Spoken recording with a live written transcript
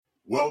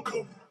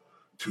Welcome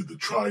to the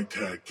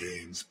TriTac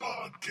Games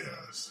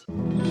Podcast.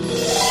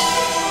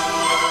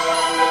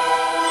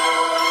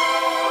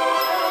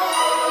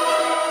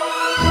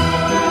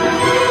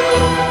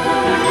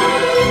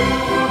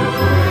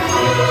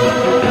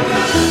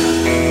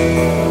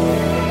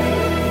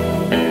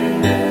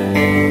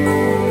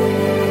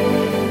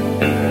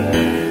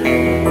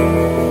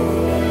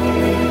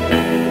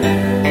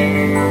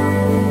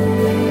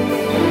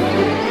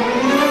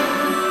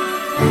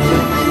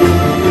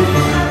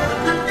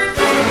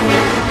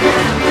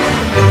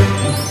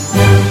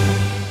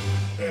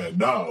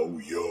 Now,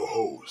 your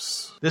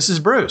hosts. This is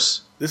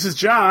Bruce. This is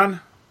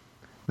John.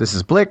 This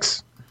is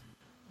Blix.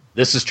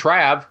 This is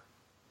Trav.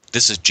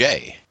 This is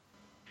Jay.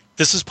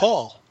 This is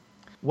Paul.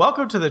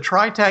 Welcome to the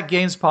TriTac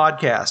Games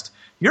Podcast,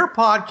 your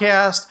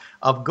podcast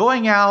of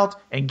going out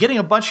and getting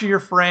a bunch of your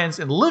friends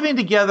and living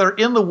together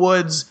in the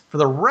woods for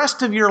the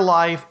rest of your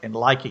life and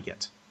liking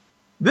it.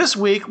 This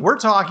week, we're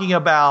talking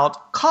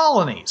about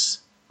colonies.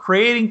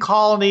 Creating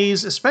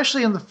colonies,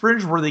 especially in the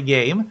Fringeworthy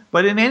game,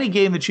 but in any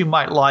game that you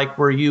might like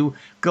where you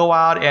go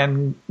out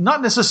and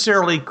not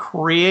necessarily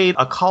create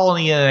a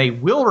colony in a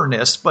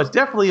wilderness, but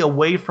definitely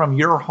away from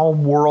your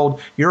home world,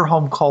 your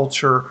home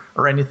culture,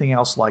 or anything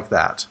else like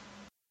that.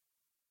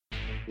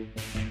 If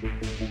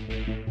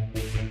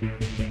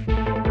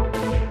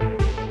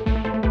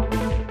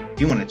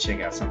you want to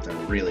check out something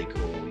really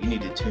cool, you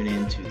need to tune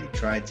in to the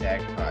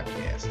TriTac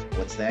podcast.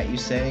 What's that, you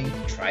say?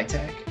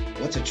 TriTac?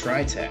 What's a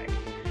TriTac?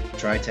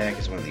 TriTac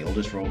is one of the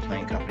oldest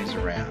role-playing companies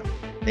around.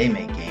 They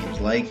make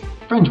games like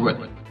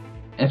Fringeworthy,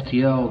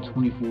 FTL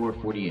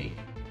 2448,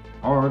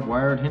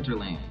 Hardwired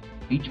Hinterland,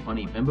 Beach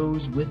Bunny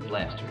Bimbos with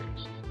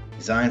Blasters.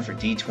 Designed for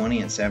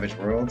D20 and Savage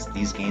Worlds,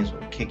 these games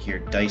will kick your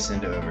dice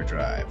into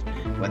overdrive.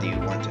 Whether you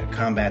want to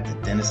combat the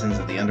denizens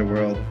of the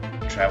underworld,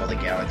 travel the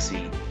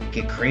galaxy,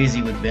 get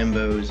crazy with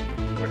bimbos,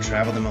 or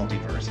travel the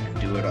multiverse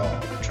and do it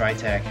all,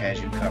 TriTac has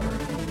you covered.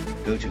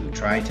 Go to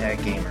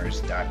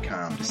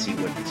TriTacGamers.com to see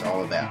what it's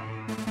all about.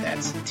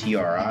 That's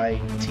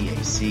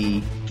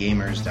TRITAC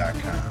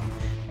gamers.com.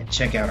 And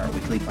check out our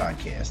weekly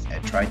podcast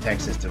at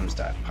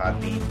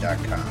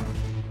tritacsystems.podbean.com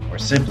or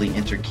simply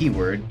enter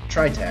keyword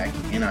TriTac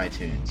in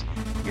iTunes.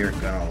 You're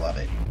gonna love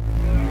it.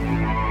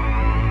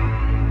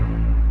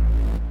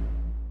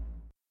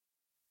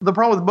 The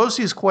problem with most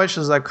of these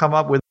questions I've come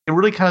up with, it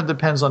really kind of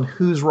depends on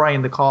who's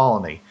running the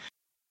colony.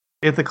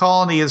 If the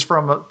colony is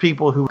from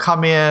people who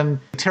come in,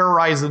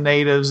 terrorize the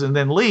natives, and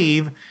then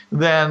leave,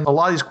 then a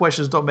lot of these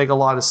questions don't make a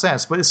lot of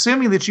sense. But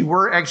assuming that you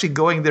were actually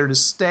going there to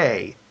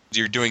stay.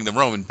 You're doing the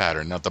Roman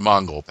pattern, not the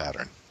Mongol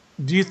pattern.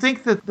 Do you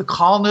think that the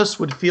colonists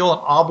would feel an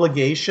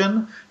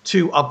obligation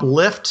to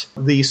uplift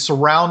the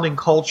surrounding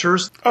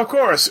cultures? Of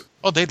course.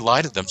 Well, they'd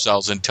lie to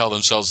themselves and tell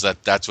themselves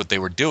that that's what they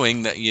were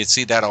doing. You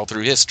see that all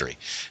through history.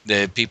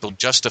 The people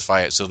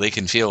justify it so they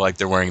can feel like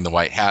they're wearing the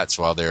white hats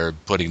while they're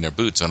putting their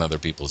boots on other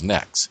people's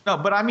necks. No,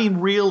 but I mean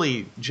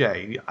really,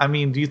 Jay. I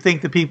mean, do you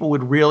think that people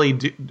would really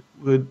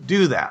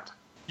do that?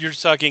 You're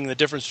talking the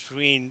difference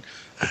between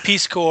the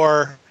Peace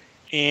Corps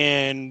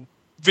and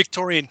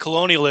Victorian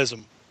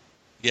colonialism.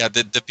 Yeah,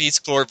 the Peace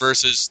Corps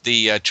versus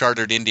the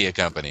Chartered India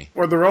Company.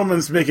 Or the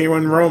Romans making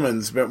one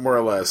Romans, but more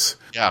or less.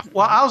 Yeah.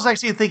 Well, I was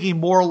actually thinking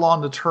more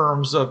along the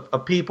terms of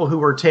people who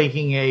were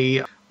taking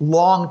a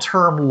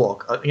long-term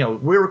look.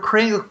 We're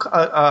creating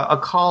a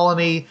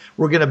colony.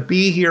 We're going to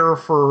be here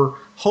for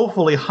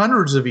hopefully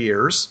hundreds of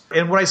years.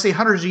 And when I say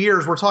hundreds of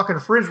years, we're talking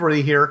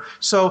Fringeworthy here,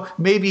 so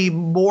maybe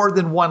more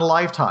than one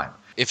lifetime.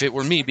 If it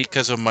were me,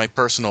 because of my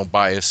personal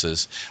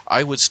biases,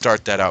 I would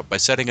start that out by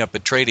setting up a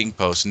trading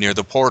post near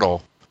the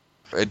portal,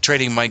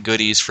 trading my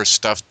goodies for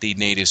stuff the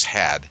natives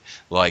had,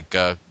 like,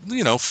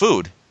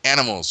 food,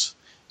 animals,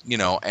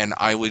 and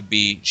I would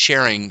be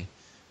sharing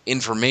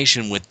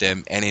information with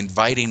them and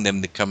inviting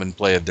them to come and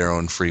play of their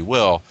own free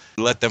will.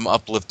 Let them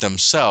uplift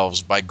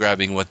themselves by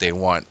grabbing what they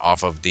want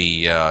off of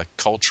the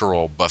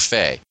cultural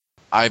buffet.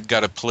 I've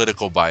got a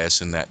political bias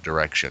in that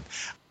direction.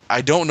 I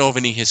don't know of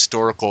any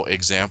historical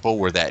example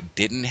where that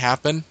didn't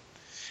happen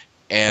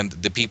and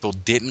the people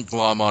didn't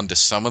glom onto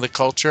some of the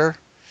culture,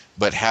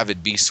 but have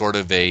it be sort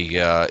of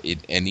an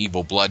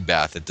evil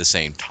bloodbath at the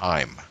same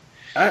time.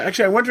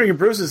 Actually, I'm wondering if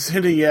Bruce is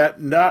hinting at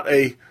not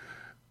a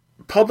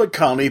public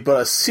colony,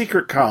 but a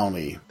secret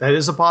colony. That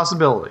is a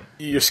possibility.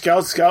 You're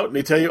scout, and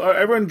they tell you,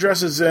 everyone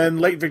dresses in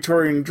late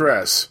Victorian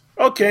dress.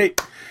 Okay,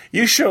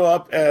 you show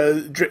up,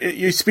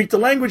 you speak the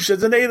language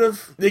as a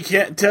native. They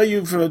can't tell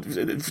you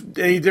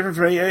any different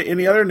from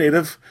any other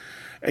native,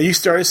 and you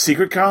start a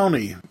secret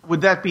colony.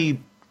 Would that be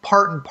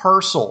part and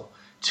parcel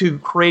to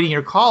creating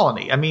your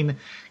colony? I mean,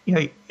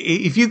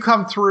 if you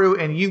come through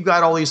and you've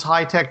got all these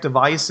high-tech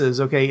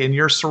devices, okay, and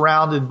you're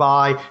surrounded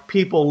by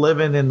people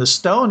living in the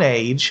Stone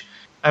Age,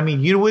 I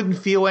mean, you wouldn't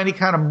feel any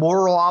kind of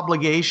moral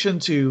obligation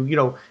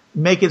to,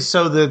 make it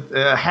so that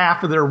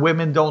half of their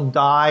women don't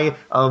die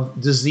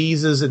of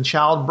diseases and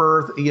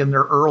childbirth in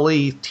their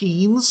early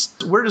teens?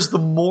 Where does the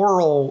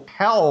moral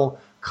hell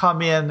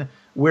come in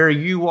where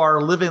you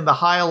are living the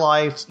high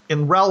life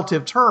in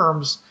relative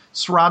terms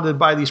surrounded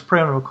by these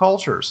primitive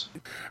cultures?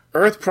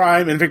 Earth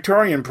Prime and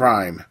Victorian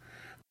Prime.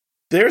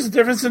 There's a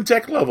difference in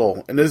tech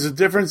level, and there's a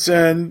difference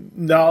in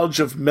knowledge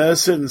of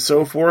medicine and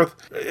so forth.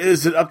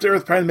 Is it up to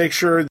Earth Prime to make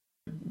sure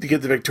to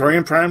get the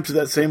Victorian Prime to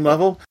that same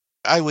level?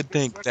 I would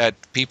think that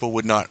people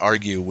would not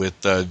argue with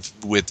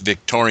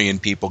Victorian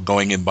people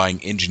going and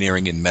buying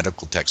engineering and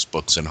medical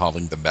textbooks and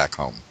hauling them back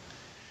home.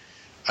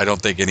 I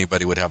don't think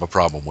anybody would have a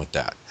problem with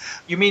that.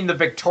 You mean the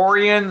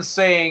Victorians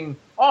saying,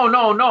 "Oh,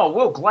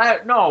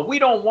 no, we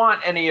don't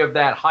want any of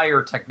that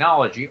higher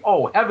technology.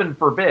 Oh, heaven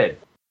forbid."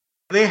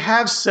 They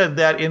have said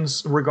that in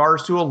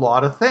regards to a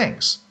lot of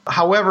things.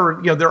 However,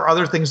 there are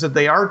other things that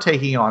they are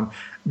taking on.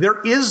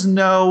 There is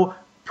no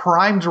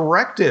prime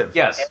directive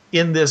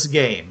in this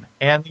game,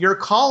 and your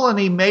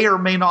colony may or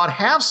may not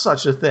have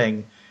such a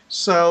thing.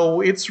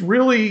 So it's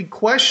really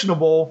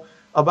questionable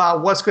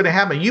about what's going to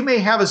happen. You may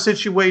have a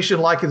situation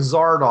like in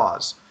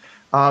Zardoz,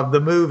 the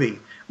movie,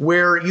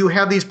 where you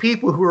have these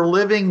people who are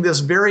living this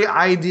very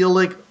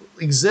idyllic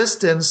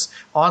existence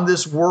on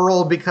this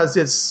world because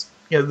it's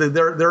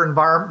their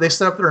environment. They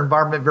set up their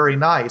environment very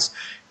nice.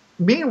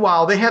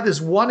 Meanwhile, they have this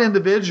one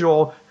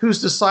individual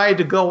who's decided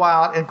to go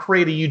out and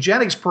create a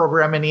eugenics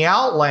program in the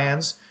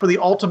Outlands for the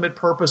ultimate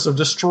purpose of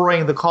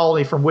destroying the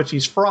colony from which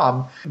he's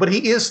from. But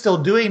he is still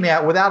doing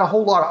that without a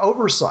whole lot of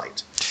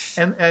oversight.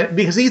 And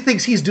because he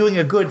thinks he's doing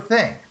a good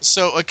thing.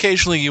 So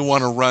occasionally you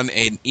want to run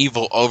an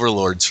evil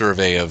overlord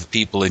survey of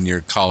people in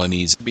your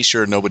colonies. Be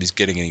sure nobody's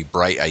getting any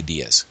bright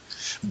ideas.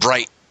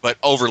 Bright, but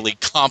overly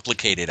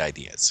complicated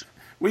ideas.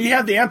 Well, you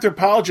have the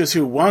anthropologist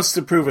who wants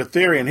to prove a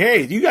theory, and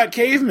hey, you got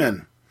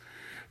cavemen.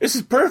 This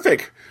is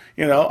perfect.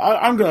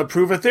 I'm going to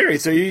prove a theory.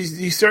 So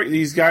you start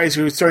these guys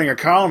who are starting a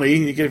colony,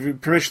 you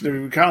give permission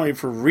to the colony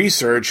for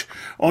research,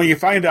 only you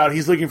find out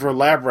he's looking for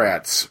lab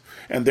rats,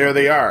 and there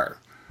they are.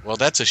 Well,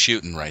 that's a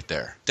shooting right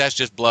there. That's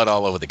just blood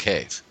all over the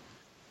cave.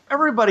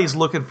 Everybody's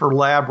looking for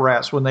lab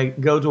rats when they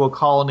go to a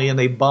colony and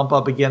they bump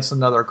up against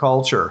another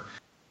culture.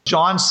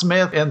 John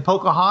Smith and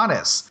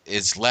Pocahontas.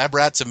 Is lab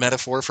rats a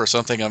metaphor for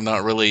something I'm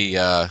not really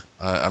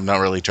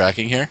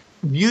tracking here?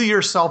 View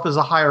yourself as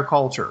a higher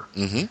culture,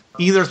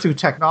 either through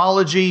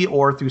technology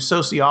or through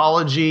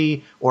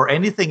sociology or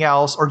anything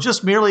else, or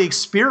just merely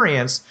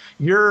experience.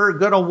 You're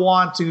going to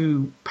want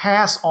to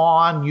pass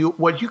on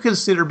what you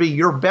consider to be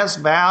your best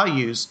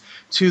values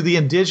to the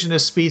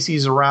indigenous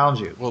species around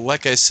you. Well,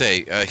 like I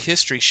say,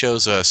 history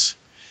shows us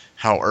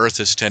how Earth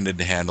has tended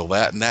to handle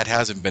that, and that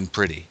hasn't been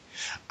pretty.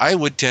 I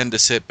would tend to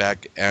sit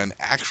back and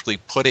actually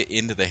put it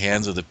into the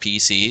hands of the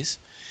PCs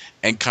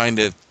and kind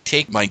of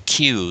take my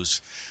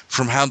cues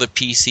from how the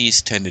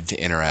PCs tended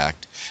to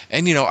interact.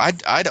 And,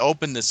 I'd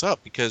open this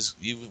up because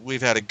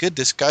we've had a good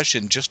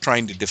discussion just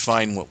trying to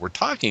define what we're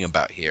talking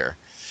about here.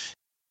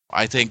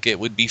 I think it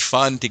would be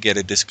fun to get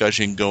a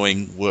discussion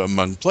going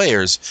among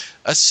players,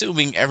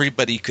 assuming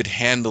everybody could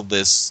handle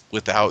this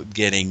without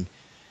getting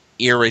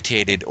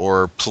irritated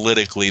or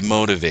politically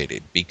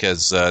motivated,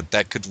 because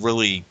that could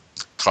really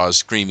cause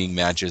screaming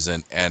matches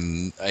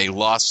and a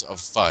loss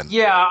of fun.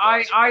 Yeah,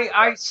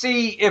 I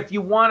see. If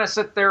you want to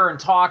sit there and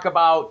talk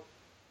about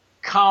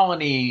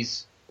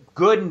colonies,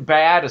 good and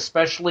bad,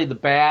 especially the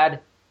bad,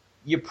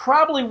 you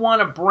probably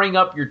want to bring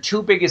up your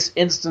two biggest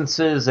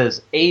instances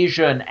as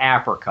Asia and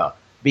Africa,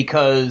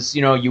 because,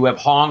 you have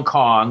Hong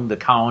Kong, the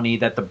colony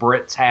that the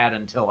Brits had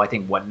until, I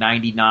think,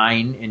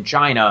 99 in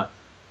China.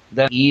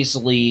 Then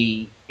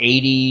easily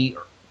 80%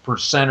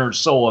 or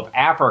so of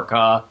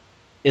Africa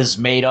is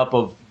made up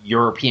of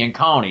European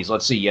colonies.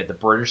 Let's see, you had the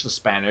British, the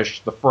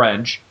Spanish, the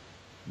French,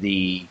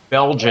 the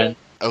Belgian.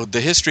 Oh,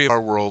 the history of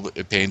our world,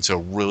 it paints a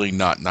really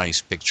not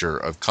nice picture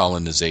of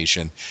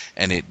colonization,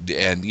 and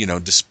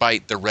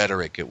despite the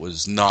rhetoric, it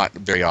was not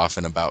very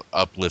often about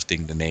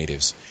uplifting the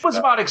natives. It was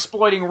about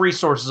exploiting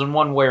resources in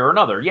one way or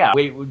another. Yeah,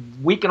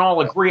 we can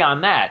all agree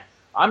on that.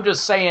 I'm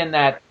just saying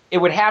that it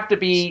would have to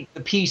be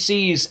the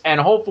PCs, and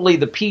hopefully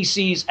the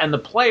PCs and the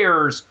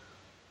players,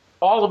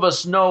 all of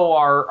us know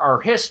our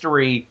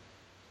history.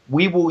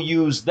 We will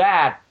use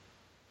that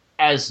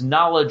as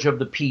knowledge of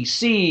the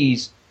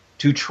PCs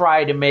to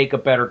try to make a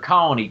better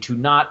colony, to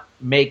not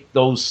make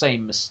those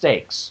same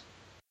mistakes.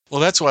 Well,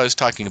 that's why I was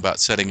talking about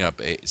setting up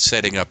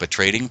a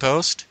trading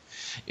post,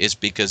 is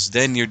because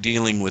then you're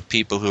dealing with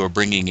people who are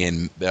bringing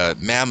in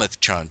mammoth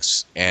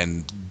chunks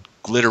and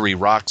glittery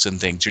rocks and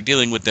things. You're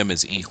dealing with them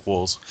as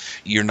equals.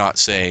 You're not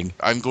saying,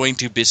 I'm going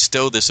to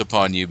bestow this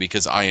upon you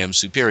because I am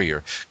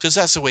superior, because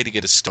that's the way to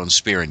get a stone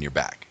spear in your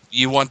back.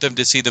 You want them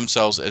to see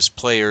themselves as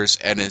players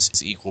and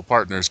as equal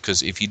partners,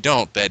 because if you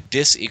don't, that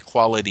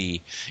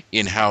disequality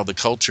in how the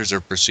cultures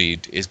are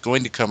perceived is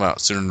going to come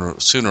out sooner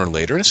or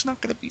later, and it's not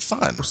going to be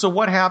fun. So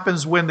what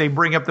happens when they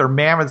bring up their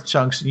mammoth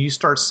chunks and you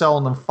start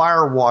selling them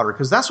fire water?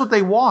 Because that's what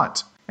they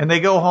want. And they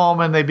go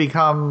home and they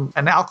become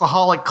an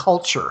alcoholic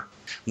culture.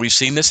 We've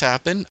seen this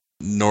happen.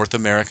 North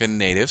American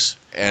natives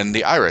and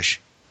the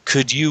Irish.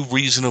 could you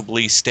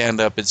reasonably stand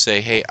up and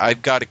say, hey,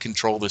 I've got to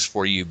control this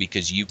for you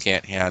because you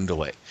can't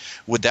handle it?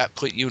 Would that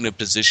put you in a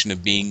position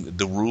of being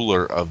the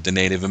ruler of the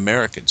Native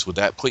Americans? Would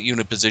that put you in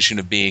a position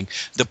of being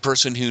the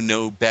person who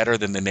knew better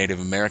than the Native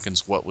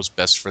Americans what was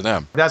best for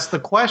them? That's the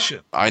question.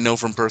 I know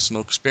from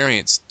personal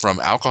experience, from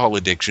alcohol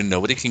addiction,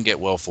 nobody can get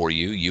well for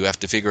you. You have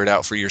to figure it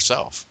out for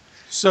yourself.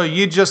 So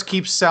you just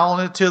keep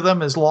selling it to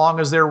them as long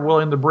as they're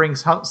willing to bring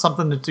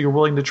something that you're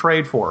willing to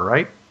trade for,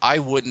 right? I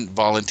wouldn't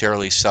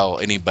voluntarily sell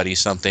anybody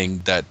something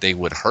that they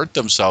would hurt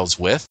themselves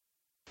with,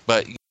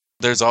 but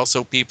there's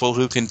also people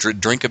who can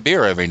drink a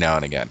beer every now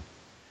and again.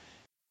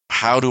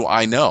 How do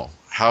I know?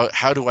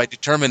 How do I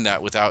determine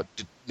that without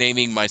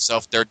naming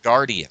myself their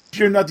guardian?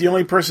 You're not the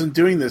only person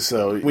doing this,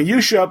 though. When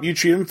you show up, you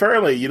treat them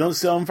fairly. You don't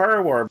sell them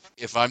firewater.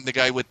 If I'm the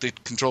guy with the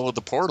control of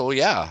the portal,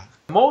 yeah.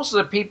 Most of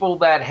the people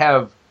that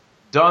have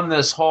done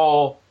this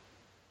whole,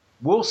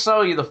 we'll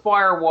sell you the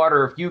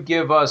firewater if you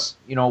give us,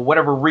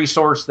 whatever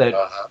resource that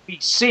we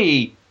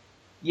see.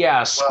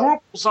 Yeah,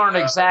 scruples aren't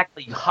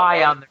exactly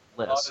high on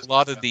their list. A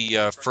lot of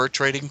the fur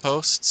trading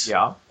posts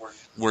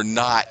were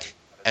not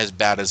as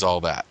bad as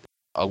all that.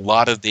 A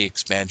lot of the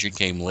expansion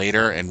came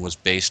later and was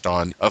based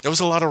on, there was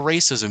a lot of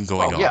racism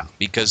going on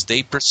because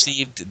they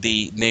perceived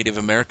the Native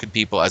American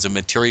people as a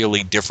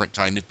materially different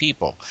kind of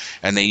people.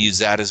 And they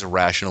used that as a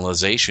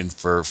rationalization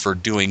for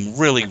doing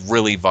really,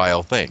 really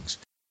vile things.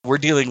 We're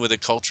dealing with a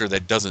culture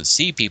that doesn't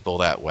see people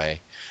that way.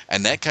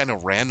 And that kind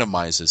of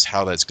randomizes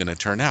how that's going to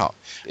turn out.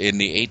 In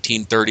the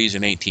 1830s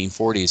and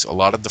 1840s, a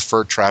lot of the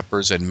fur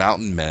trappers and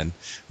mountain men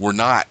were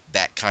not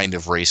that kind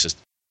of racist.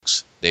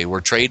 They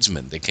were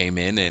tradesmen. They came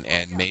in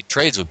and made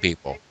trades with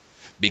people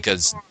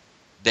because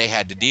they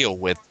had to deal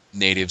with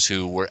natives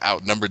who were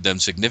outnumbered them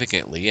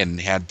significantly and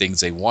had things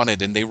they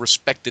wanted, and they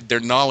respected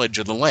their knowledge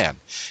of the land.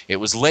 It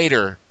was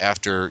later,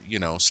 after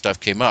stuff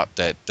came up,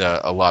 that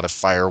a lot of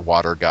fire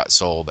water got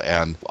sold,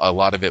 and a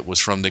lot of it was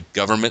from the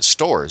government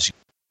stores.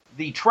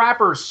 The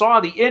trappers saw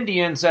the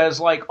Indians as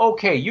like,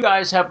 okay, you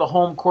guys have the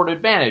home court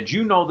advantage.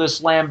 You know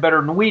this land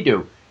better than we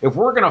do. If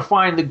we're going to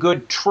find the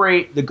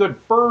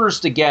good furs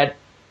to get,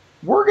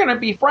 we're going to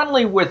be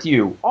friendly with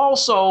you.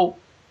 Also,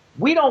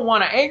 we don't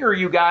want to anger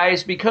you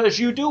guys because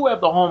you do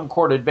have the home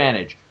court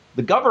advantage.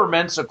 The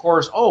governments, of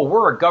course,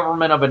 we're a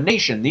government of a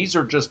nation. These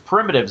are just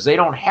primitives. They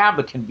don't have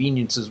the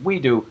conveniences we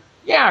do.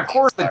 Yeah, of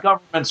course the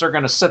governments are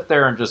going to sit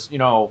there and just,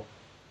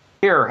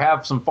 here,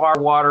 have some fire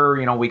water.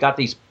 We got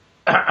these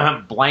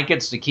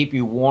blankets to keep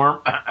you warm.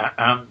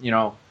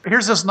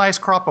 Here's this nice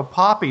crop of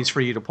poppies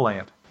for you to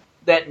plant.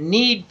 That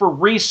need for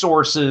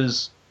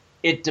resources,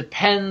 it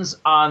depends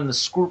on the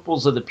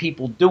scruples of the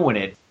people doing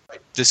it.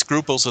 The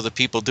scruples of the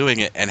people doing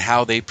it and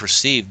how they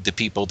perceived the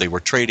people they were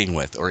trading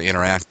with or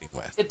interacting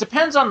with. It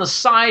depends on the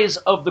size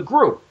of the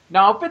group.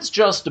 Now, if it's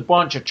just a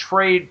bunch of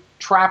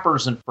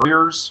trappers and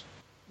furriers,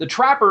 the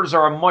trappers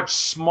are a much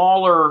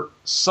smaller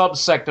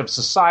subsect of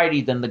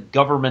society than the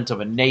government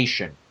of a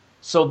nation.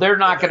 So they're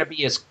not going to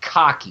be as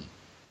cocky.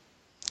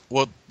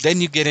 Well,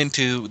 then you get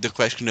into the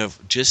question of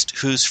just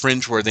who's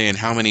fringe-worthy and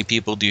how many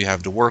people do you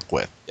have to work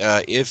with.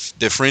 If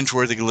the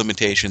fringe-worthy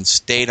limitation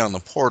stayed on the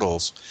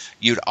portals,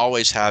 you'd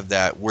always have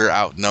that we're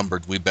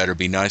outnumbered, we better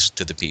be nice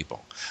to the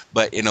people.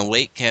 But in a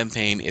late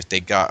campaign, if they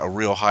got a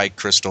real high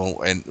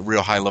crystal and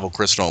real high-level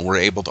crystal and were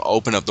able to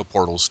open up the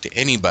portals to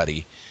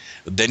anybody,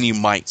 then you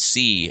might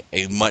see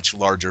a much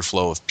larger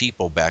flow of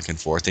people back and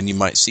forth, and you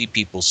might see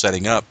people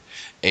setting up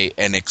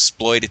an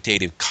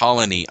exploitative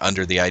colony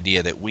under the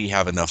idea that we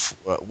have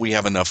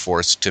enough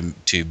force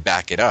to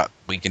back it up.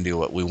 We can do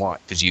what we want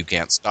because you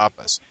can't stop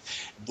us.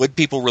 Would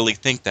people really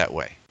think that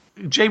way?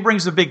 Jay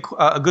brings a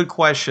good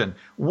question.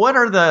 What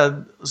are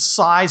the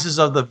sizes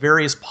of the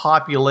various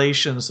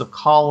populations of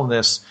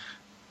colonists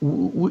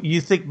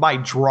you think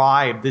might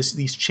drive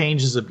these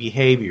changes of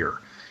behavior?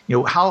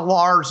 How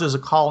large does a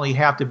colony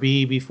have to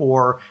be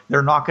before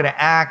they're not going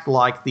to act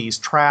like these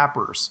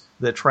trappers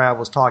that Trav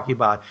was talking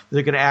about?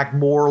 They're going to act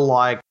more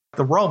like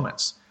the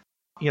Romans.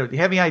 Do you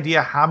have any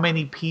idea how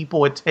many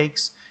people it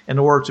takes in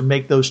order to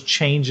make those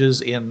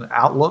changes in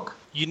outlook?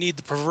 You need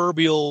the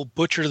proverbial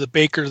butcher, the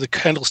baker, the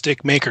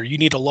candlestick maker. You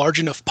need a large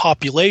enough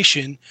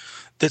population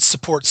that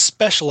supports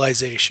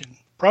specialization.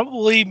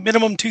 Probably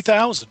minimum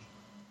 2,000.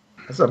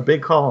 That's a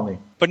big colony.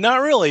 But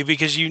not really,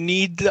 because you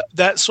need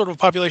that sort of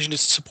population to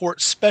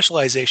support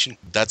specialization.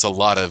 That's a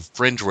lot of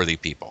fringe-worthy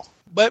people.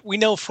 But we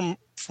know from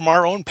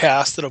our own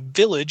past that a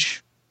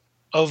village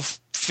of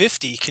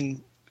 50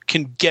 can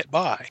get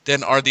by.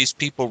 Then are these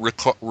people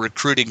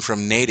recruiting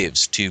from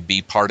natives to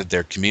be part of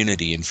their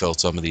community and fill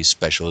some of these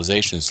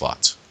specialization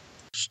slots?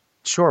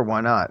 Sure,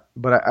 why not?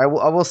 But I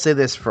will say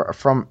this,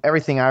 from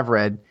everything I've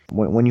read,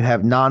 when you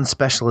have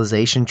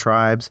non-specialization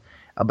tribes,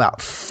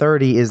 about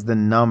 30 is the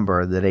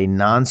number that a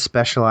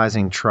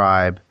non-specializing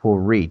tribe will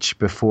reach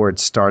before it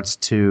starts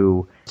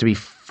to be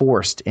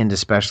forced into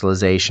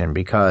specialization.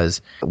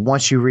 Because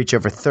once you reach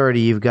over 30,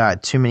 you've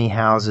got too many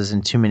houses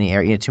and too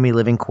many too many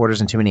living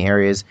quarters in too many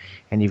areas,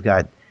 and you've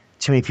got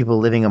too many people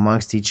living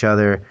amongst each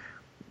other.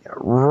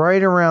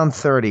 Right around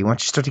 30,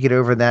 once you start to get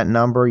over that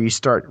number, you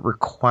start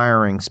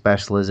requiring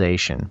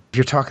specialization. If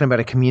you're talking about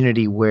a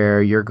community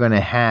where you're going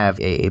to have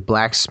a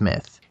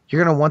blacksmith,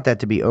 you're going to want that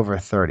to be over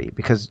 30,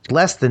 because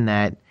less than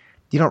that,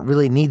 you don't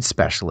really need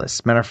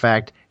specialists. Matter of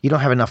fact, you don't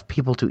have enough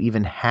people to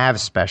even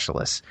have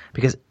specialists,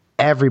 because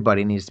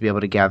everybody needs to be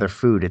able to gather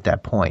food at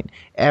that point.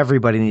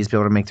 Everybody needs to be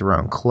able to make their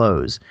own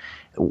clothes.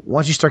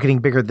 Once you start getting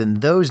bigger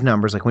than those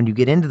numbers, like when you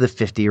get into the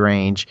 50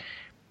 range,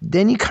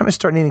 then you kind of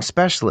start needing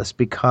specialists,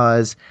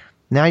 because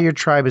now your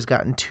tribe has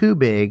gotten too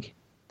big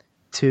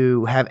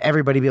to have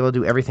everybody be able to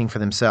do everything for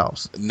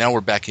themselves. Now we're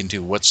back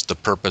into what's the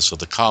purpose of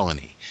the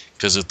colony.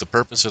 Because if the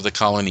purpose of the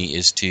colony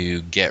is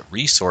to get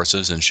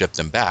resources and ship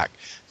them back,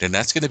 then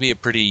that's going to be a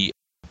pretty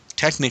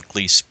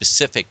technically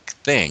specific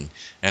thing,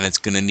 and it's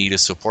going to need a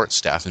support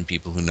staff and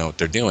people who know what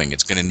they're doing.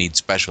 It's going to need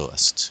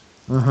specialists.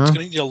 It's going to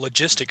need a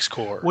logistics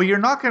core. Well, you're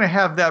not going to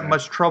have that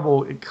much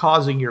trouble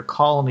causing your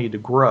colony to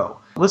grow.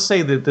 Let's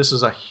say that this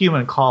is a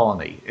human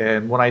colony.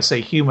 And when I say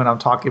human, I'm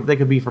talking, they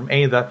could be from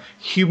any of the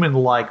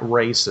human-like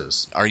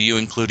races. Are you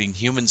including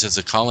humans as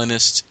the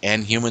colonists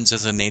and humans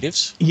as the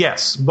natives?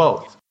 Yes,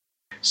 both.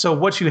 So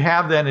what you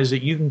have then is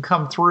that you can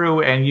come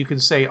through and you can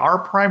say, our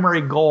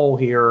primary goal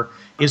here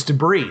is to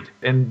breed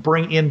and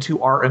bring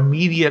into our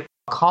immediate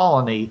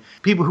colony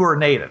people who are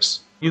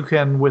natives. You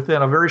can,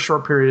 within a very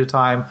short period of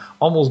time,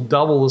 almost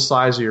double the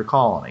size of your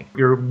colony.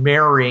 You're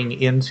marrying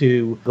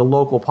into the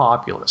local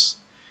populace.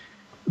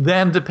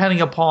 Then,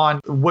 depending upon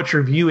what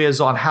your view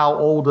is on how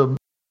old a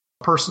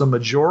person the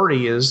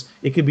majority is,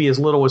 it could be as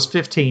little as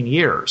 15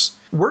 years.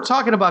 We're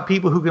talking about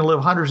people who can live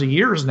hundreds of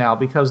years now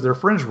because they're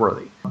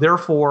fringe-worthy.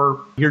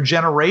 Therefore, your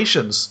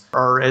generations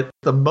are at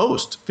the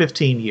most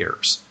 15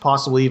 years,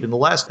 possibly even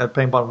less,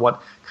 depending upon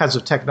what kinds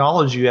of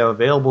technology you have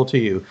available to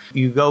you.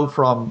 You go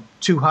from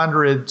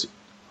 200,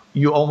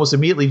 you almost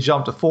immediately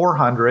jump to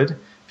 400.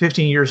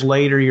 15 years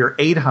later, you're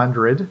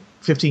 800.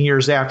 15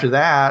 years after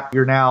that,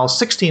 you're now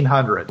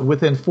 1,600.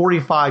 Within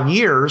 45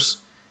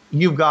 years,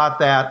 you've got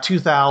that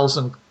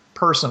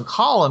 2,000-person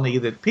colony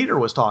that Peter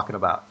was talking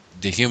about.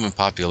 The human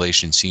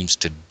population seems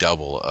to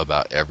double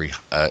about every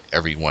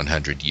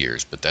 100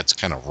 years, but that's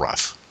kind of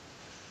rough.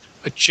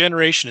 A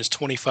generation is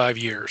 25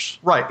 years.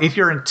 Right. If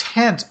you're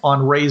intent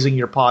on raising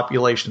your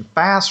population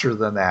faster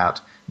than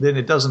that, then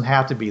it doesn't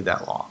have to be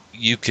that long.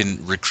 You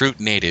can recruit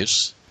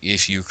natives.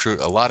 If you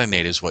recruit a lot of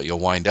natives, what you'll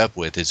wind up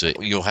with is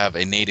that you'll have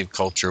a native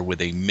culture with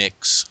a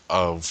mix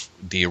of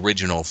the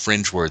original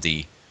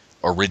fringe-worthy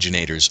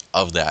originators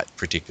of that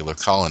particular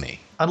colony.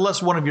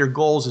 Unless one of your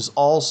goals is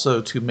also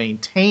to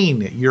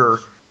maintain your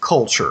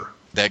culture.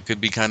 That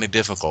could be kind of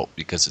difficult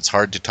because it's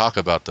hard to talk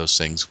about those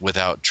things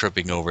without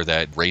tripping over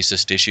that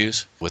racist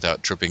issues,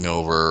 without tripping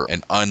over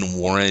an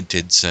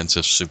unwarranted sense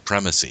of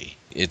supremacy.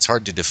 It's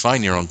hard to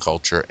define your own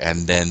culture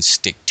and then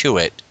stick to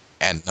it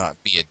and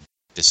not be a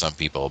to some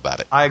people about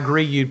it. I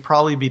agree. You'd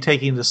probably be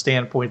taking the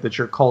standpoint that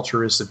your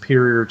culture is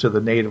superior to the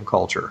native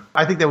culture.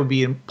 I think that would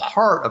be in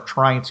part of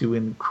trying to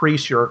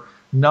increase your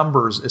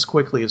numbers as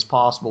quickly as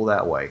possible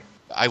that way.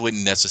 I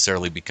wouldn't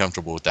necessarily be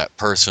comfortable with that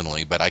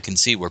personally, but I can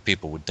see where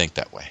people would think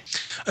that way.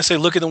 I say,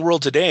 look in the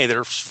world today.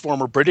 There are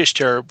former British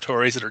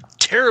territories that are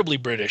terribly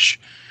British,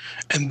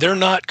 and they're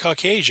not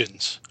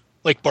Caucasians,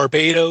 like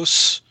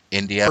Barbados,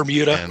 India,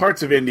 Bermuda.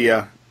 Parts of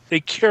India. They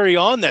carry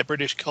on that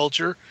British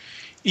culture,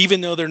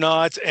 even though they're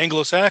not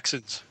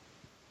Anglo-Saxons.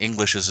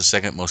 English is the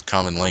second most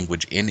common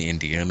language in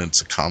India, and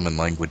it's a common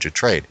language of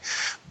trade.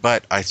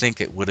 But I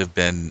think it would have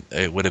been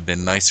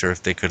nicer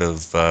if they could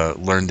have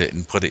learned it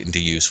and put it into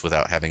use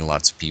without having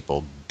lots of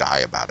people die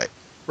about it.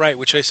 Right,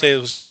 which I say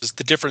is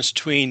the difference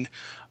between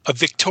a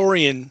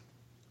Victorian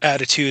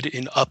attitude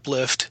in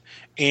uplift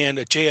and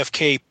a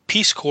JFK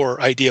Peace Corps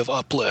idea of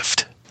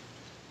uplift.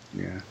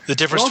 Yeah. The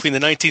difference between the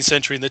 19th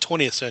century and the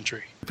 20th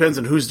century. Depends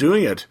on who's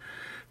doing it.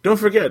 Don't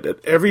forget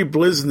that every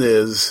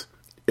Blizniz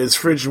is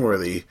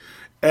fringe-worthy,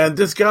 and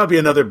there's got to be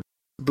another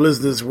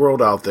Blizniz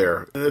world out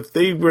there. And if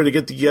they were to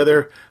get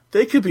together,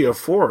 they could be a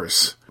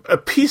force. A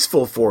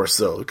peaceful force,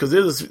 though, because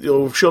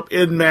it'll show up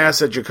en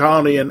masse at your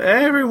colony, and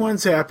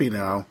everyone's happy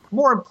now.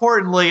 More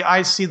importantly,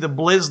 I see the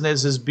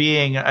Blizniz as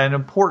being an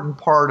important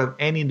part of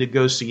any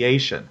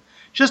negotiation,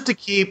 just to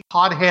keep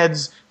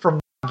hotheads from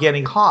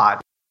getting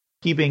hot,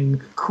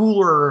 keeping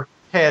cooler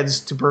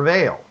heads to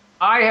prevail.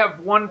 I have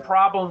one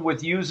problem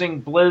with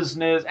using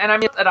Blizniz, and I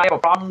mean that I have a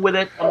problem with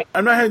it.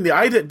 I'm not having the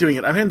idea doing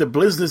it. I'm having the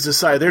Blizniz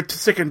decide. They're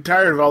sick and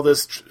tired of all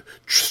this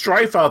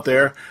strife out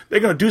there. They're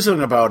going to do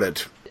something about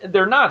it.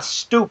 They're not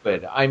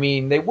stupid. I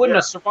mean, they wouldn't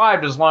have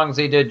survived as long as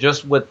they did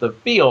just with the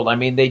field. I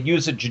mean, they'd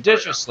use it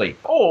judiciously.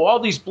 Oh, all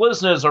these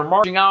Blizniz are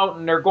marching out,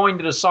 and they're going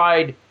to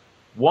decide,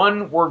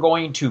 one, we're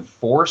going to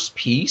force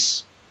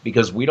peace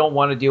because we don't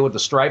want to deal with the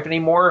strife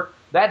anymore.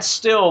 That's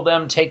still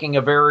them taking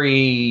a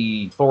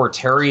very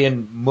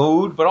authoritarian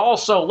mood, but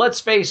also, let's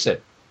face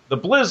it, the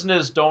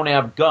Blizniz don't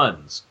have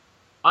guns.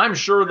 I'm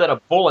sure that a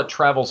bullet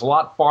travels a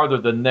lot farther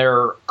than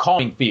their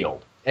calling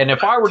field. And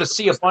if I were to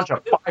see a bunch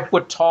of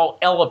 5-foot-tall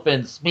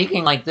elephants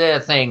speaking like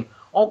this, saying,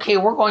 okay,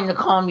 we're going to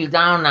calm you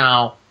down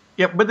now.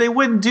 Yeah, but they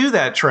wouldn't do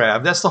that,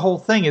 Trav. That's the whole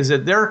thing, is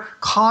that their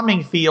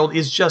calming field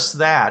is just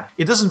that.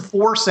 It doesn't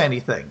force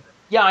anything.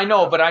 Yeah, I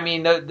know, but I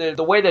mean,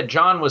 the way that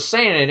John was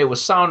saying it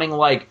was sounding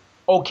like,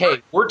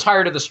 okay, we're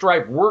tired of the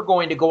stripe, we're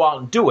going to go out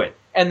and do it.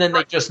 And then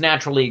they just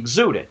naturally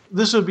exude it.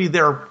 This would be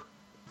their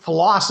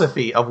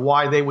philosophy of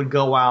why they would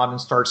go out and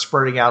start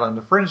spreading out on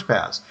the Fringe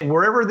Pass.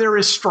 Wherever there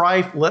is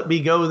strife, let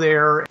me go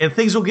there, and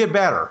things will get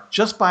better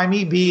just by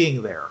me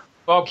being there.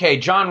 Okay,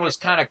 John was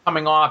kind of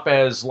coming off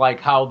as like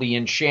how the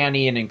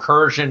Enchantian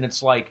Incursion,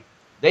 it's like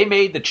they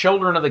made the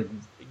children of the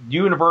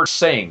universe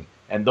sing.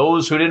 And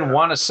those who didn't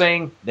want to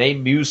sing, they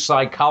used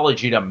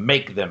psychology to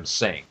make them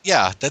sing.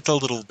 Yeah, that's a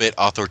little bit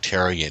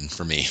authoritarian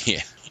for me.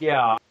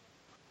 Yeah.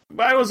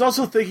 I was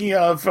also thinking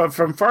of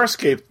from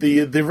Farscape,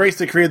 the race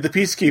that created the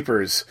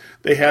Peacekeepers.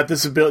 They had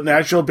this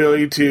natural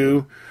ability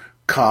to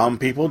calm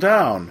people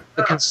down.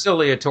 The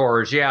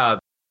conciliators, yeah.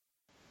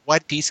 Why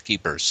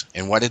peacekeepers?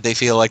 And why did they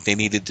feel like they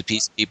needed the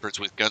peacekeepers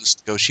with guns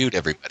to go shoot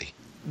everybody?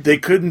 They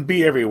couldn't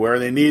be everywhere.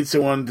 They needed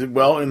someone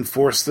to,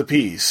 enforce the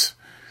peace.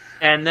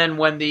 And then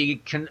when the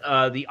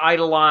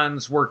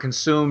Eidolons were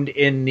consumed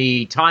in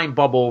the time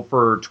bubble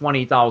for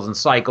 20,000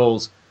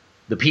 cycles,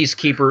 the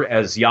Peacekeeper,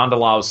 as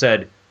Yondalau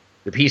said,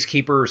 the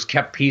Peacekeepers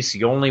kept peace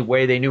the only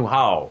way they knew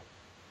how,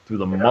 through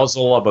the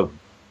muzzle of a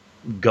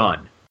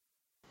gun.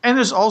 And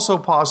it's also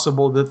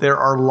possible that there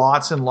are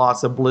lots and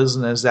lots of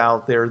Bliznas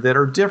out there that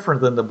are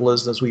different than the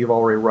Bliznas we've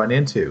already run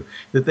into,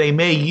 that they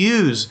may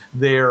use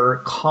their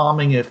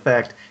calming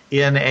effect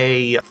in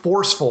a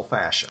forceful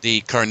fashion.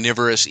 The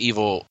carnivorous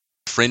evil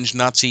fringe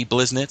Nazi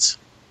Bliznits?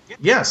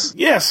 Yes.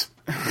 Yes.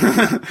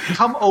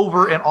 Come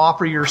over and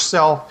offer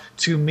yourself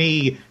to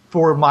me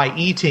for my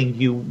eating,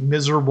 you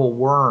miserable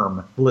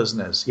worm,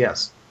 Bliznas.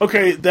 Yes.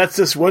 Okay, that's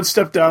just one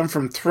step down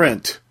from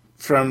Thrint,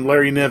 from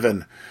Larry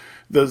Niven.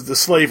 The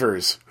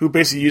slavers, who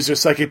basically use their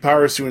psychic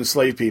powers to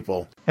enslave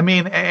people. I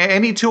mean,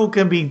 any tool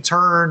can be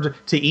turned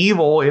to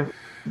evil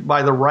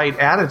by the right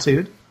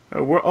attitude.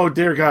 Oh,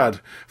 dear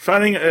God.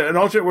 Finding an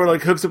alternate world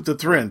like hooks up to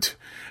Thrint.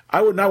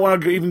 I would not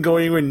want to even go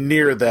anywhere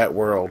near that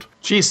world.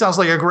 Gee, sounds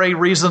like a great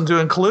reason to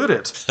include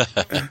it.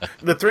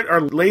 The Thrint are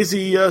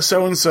lazy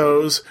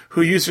so-and-sos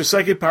who use their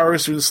psychic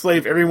powers to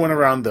enslave everyone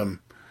around them,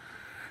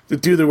 to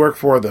do the work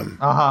for them.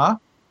 Uh-huh.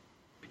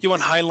 You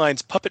want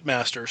Heinlein's puppet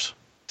masters.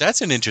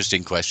 That's an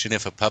interesting question.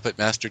 If a puppet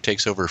master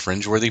takes over a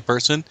fringe-worthy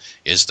person,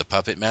 is the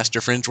puppet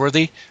master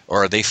fringe-worthy,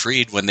 or are they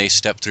freed when they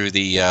step through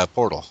the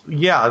portal?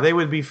 Yeah, they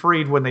would be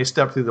freed when they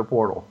step through the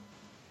portal.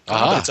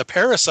 But it's a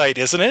parasite,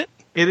 isn't it?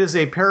 It is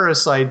a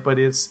parasite, but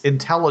it's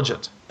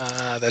intelligent.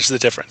 That's the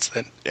difference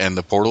then. And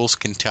the portals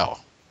can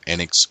tell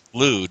and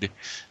exclude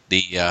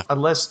the...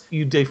 Unless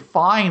you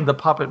define the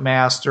puppet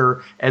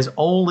master as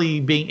only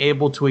being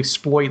able to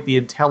exploit the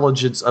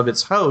intelligence of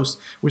its host,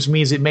 which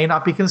means it may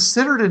not be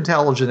considered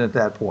intelligent at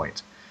that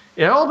point.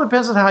 It all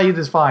depends on how you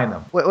define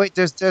them. Wait,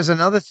 there's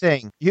another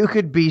thing. You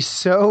could be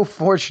so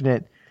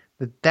fortunate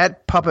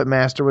that puppet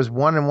master was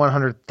 1 in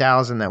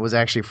 100,000 that was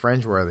actually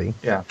fringe-worthy.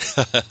 Yeah.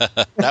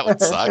 That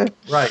would suck.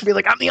 Right. Be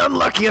like, I'm the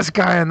unluckiest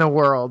guy in the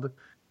world.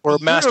 Or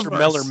Master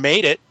Meller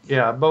made it.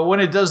 Yeah, but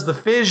when it does the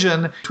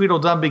fission,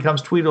 Tweedledum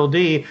becomes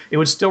Tweedledee, it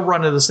would still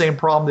run into the same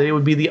problem that it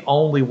would be the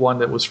only one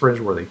that was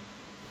fringe-worthy.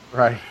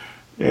 Right.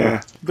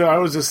 Yeah. Though I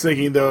was just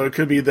thinking, though, it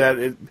could be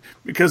that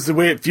because the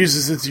way it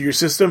fuses into your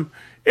system,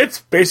 it's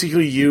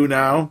basically you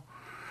now.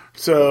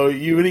 So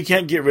you really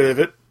can't get rid of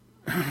it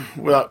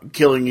without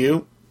killing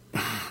you.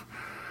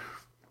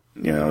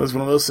 You know, it's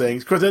one of those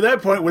things. Of course, at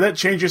that point, would that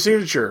change your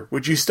signature?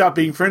 Would you stop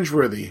being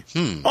fringe-worthy?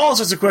 All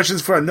sorts of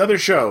questions for another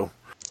show.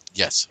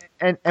 Yes.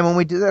 And when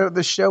we do that at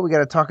the show, we got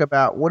to talk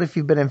about what if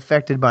you've been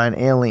infected by an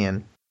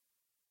alien?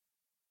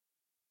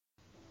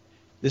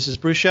 This is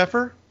Bruce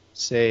Sheffer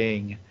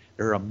saying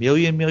there are a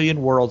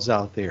million worlds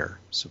out there,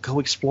 so go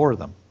explore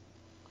them.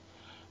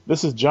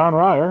 This is John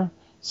Ryer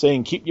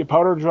saying keep your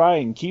powder dry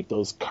and keep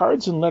those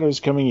cards and letters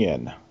coming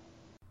in.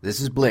 This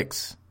is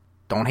Blix.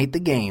 Don't hate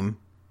the game,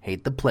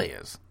 hate the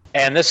players.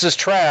 And this is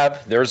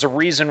Trav. There's a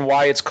reason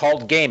why it's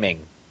called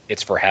gaming.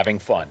 It's for having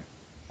fun.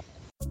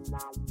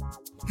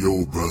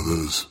 Yo,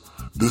 brothers,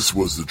 this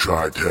was the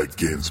TriTac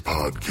Games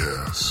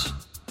Podcast.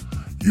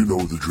 You know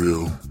the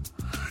drill.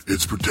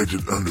 It's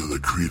protected under the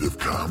Creative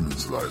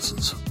Commons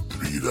License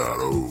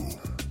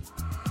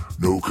 3.0.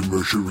 No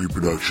commercial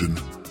reproduction,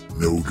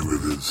 no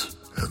derivatives,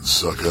 and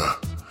sucker,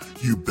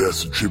 you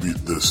best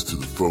attribute this to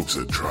the folks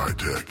at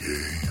TriTac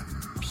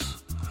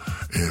Games.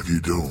 And if you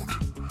don't,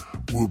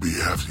 we'll be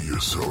after your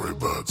sorry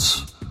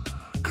butts,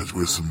 because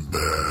we're some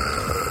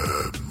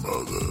bad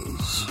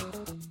mothers.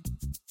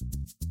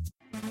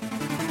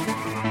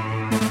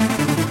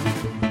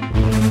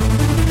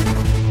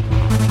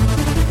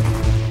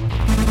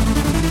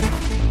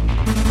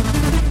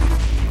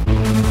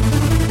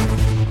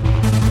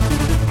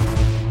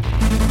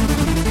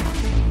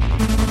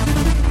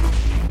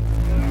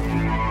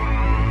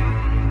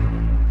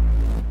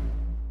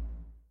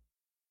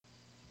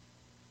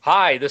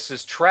 Hi, this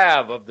is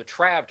Trav of the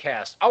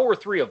Travcast, Hour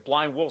 3 of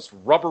Blind Wolf's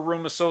Rubber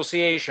Room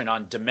Association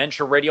on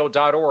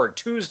DementiaRadio.org,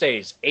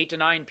 Tuesdays, 8 to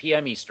 9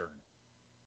 p.m. Eastern.